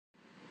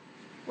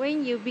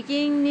When you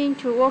beginning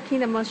to work in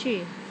the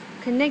machine,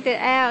 connect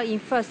the air in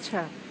first.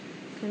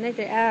 Connect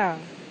the air.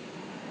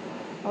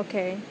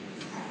 Okay.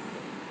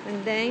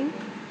 And then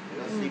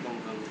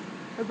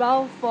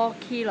about 4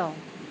 kilo.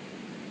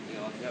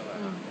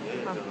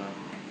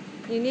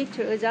 You need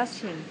to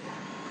adjusting.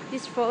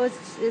 This for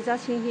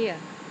adjusting here.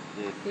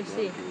 You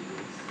see,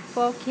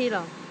 4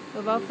 kilo,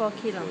 about 4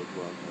 kilo.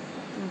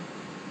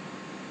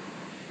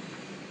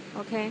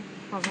 Okay,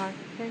 好吧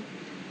 ，okay.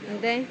 And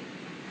then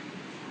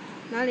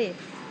哪里？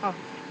哦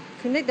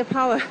 ，connect the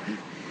power.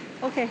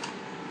 Okay.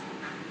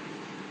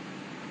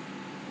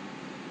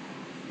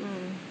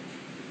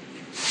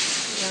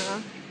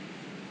 Yeah.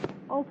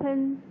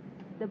 Open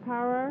the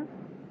power.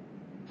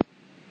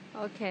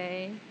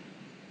 Okay.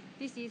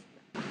 This is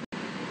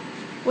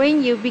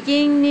when you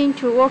beginning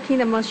to work in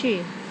the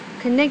machine.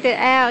 Connect the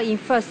air in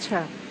first.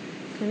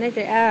 Connect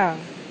the air.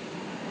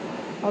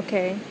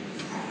 Okay.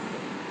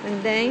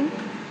 And then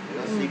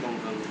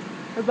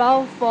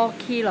about 4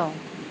 kilo.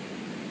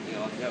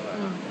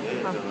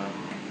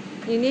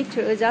 You need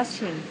to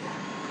adjusting.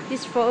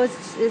 This for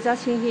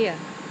adjusting here.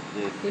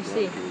 You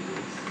see,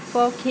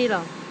 4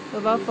 kilo,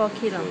 about 4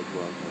 kilo.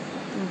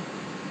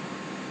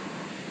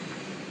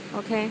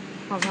 Okay,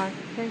 好吧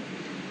 ，okay.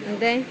 And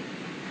then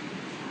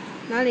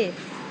哪里？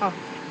哦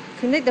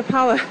 ，connect the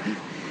power.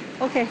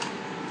 Okay.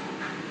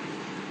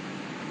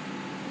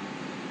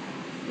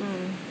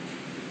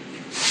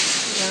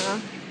 Yeah.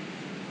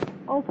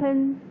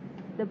 Open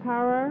the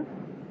power.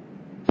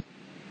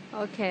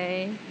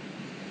 Okay.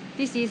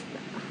 This is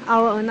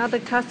our another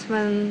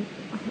customer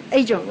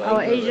agent.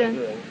 Our agent.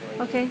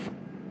 Okay.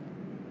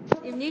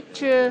 You need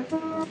to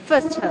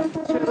first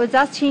to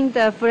adjusting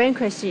the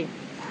frequency.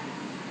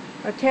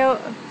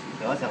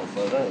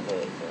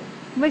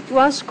 Make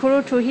one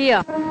screw to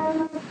here.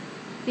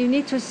 You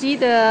need to see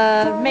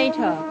the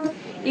meter.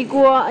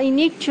 You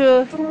need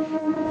to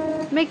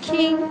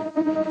making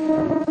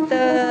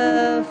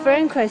the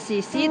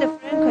frequency. See the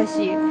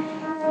frequency.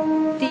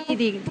 低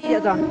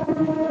的段。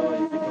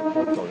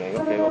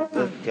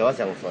調一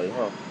上水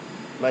嗬，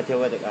咪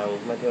調一直硬，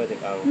咪調一直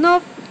硬。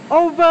 Not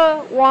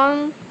over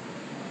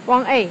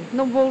 1A,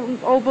 not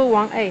over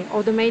 1A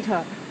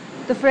odometer.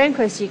 The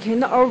frequency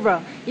cannot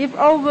over. If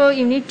over,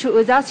 you need to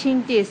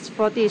adjusting this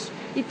for this.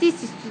 If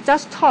this is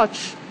just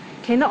touch,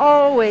 cannot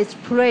always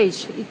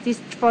place. It is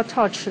for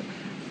touch.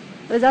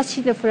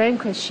 Adjusting the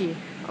frequency.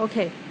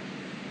 Okay.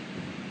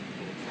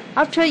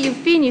 After you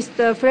finish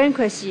the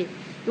frequency,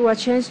 you will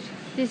change.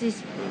 This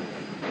is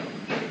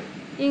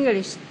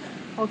English.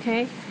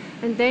 Okay.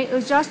 And then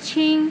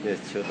adjusting.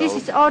 This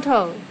is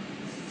auto.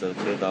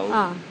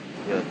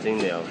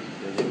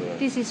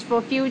 This is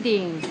for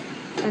fielding.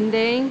 And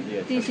then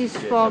this is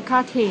for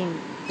cutting.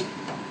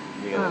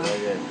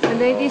 And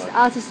then this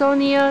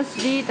ultrasonic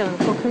leader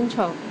for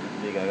control.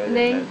 And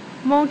then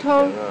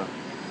motor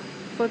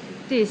for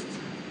this.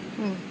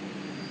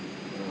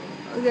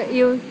 Okay,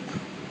 you.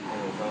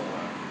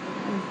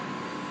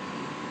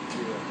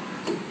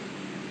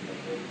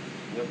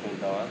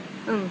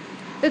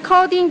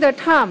 According the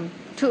time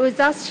to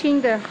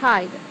adjusting the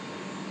height.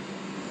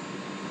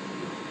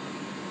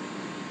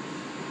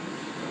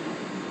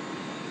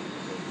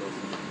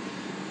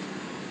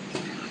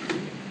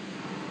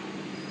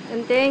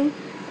 And then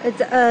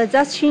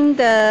adjusting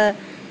the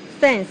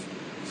fence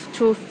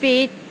to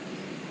fit.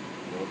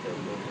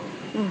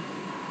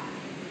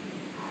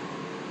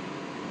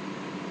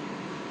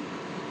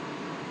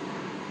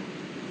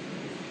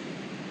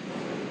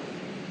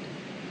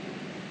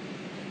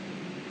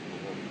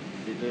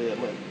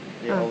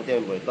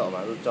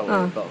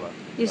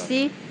 You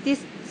see this?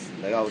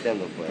 你個歐點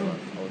度背嘛，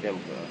歐點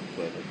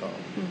背得到。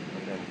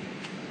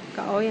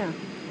Cậu呀?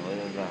 我認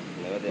得，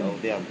你嗰啲歐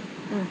點，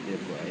要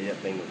背一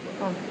定要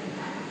背。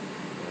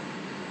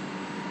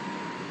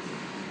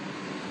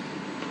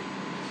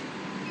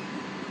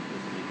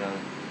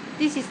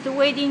This is the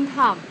waiting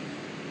time.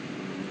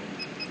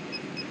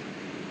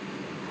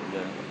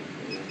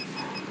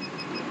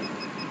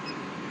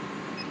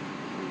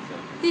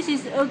 This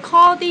is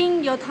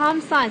according your time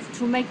size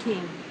to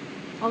making.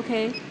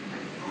 Okay.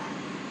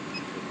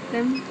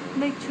 Then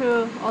make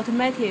to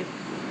automatic.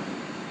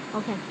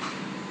 Okay.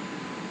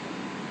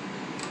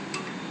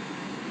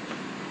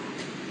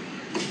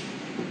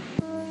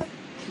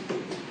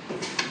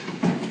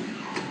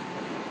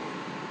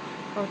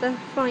 好的，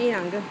放1、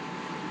2个。